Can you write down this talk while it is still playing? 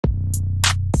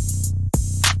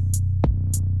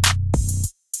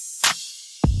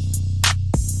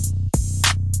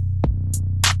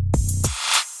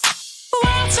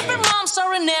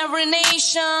every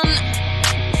nation,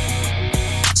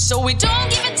 so we don't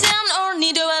give a damn or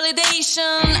need a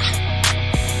validation.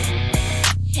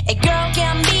 A girl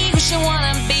can be who she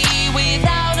wanna be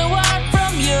without a word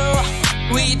from you.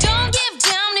 We don't give a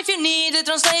damn if you need a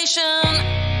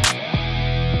translation.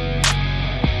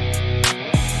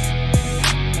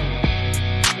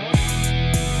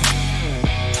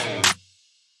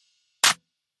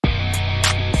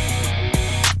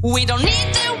 We don't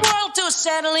need the world to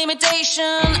set a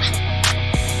limitation.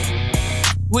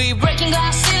 We're breaking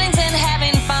glass ceilings and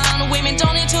having fun.